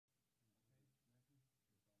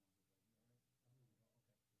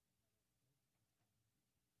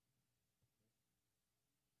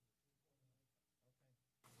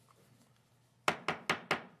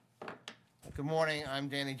Good morning. I'm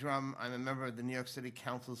Danny Drum. I'm a member of the New York City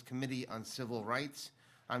Council's Committee on Civil Rights.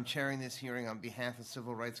 I'm chairing this hearing on behalf of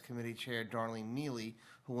Civil Rights Committee Chair Darlene Neely,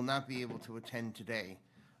 who will not be able to attend today.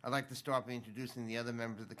 I'd like to start by introducing the other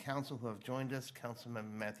members of the council who have joined us,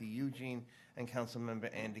 Councilmember Matthew Eugene and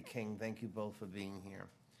Councilmember Andy King. Thank you both for being here.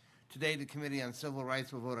 Today, the Committee on Civil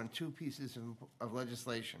Rights will vote on two pieces of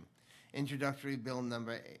legislation. Introductory Bill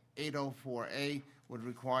number 804A would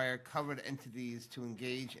require covered entities to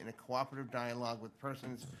engage in a cooperative dialogue with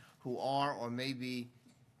persons who are or may be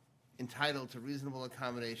entitled to reasonable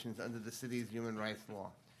accommodations under the city's human rights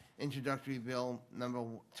law. Introductory Bill number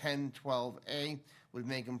 1012A would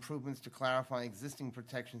make improvements to clarify existing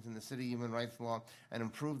protections in the city human rights law and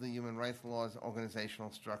improve the human rights law's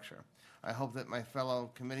organizational structure. I hope that my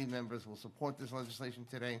fellow committee members will support this legislation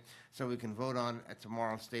today so we can vote on it at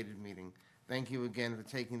tomorrow's stated meeting. Thank you again for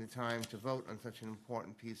taking the time to vote on such an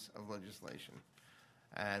important piece of legislation.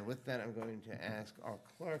 And with that, I'm going to ask our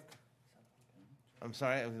clerk. I'm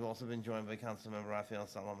sorry, we've also been joined by Councilmember Rafael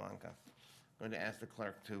Salamanca. I'm going to ask the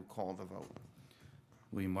clerk to call the vote.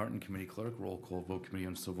 William Martin, Committee Clerk. Roll call vote. Committee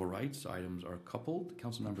on Civil Rights. Items are coupled.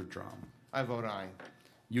 Councilmember Drum. I vote aye.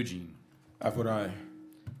 Eugene. I vote aye.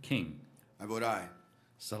 King. I vote aye.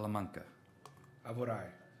 Salamanca. I vote aye.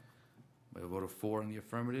 By a vote of 4 in the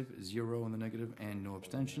affirmative, 0 in the negative, and no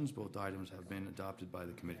abstentions, both items have been adopted by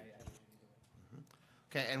the committee.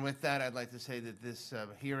 Okay, and with that, I'd like to say that this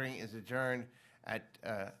hearing is adjourned at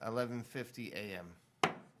 11:50 a.m.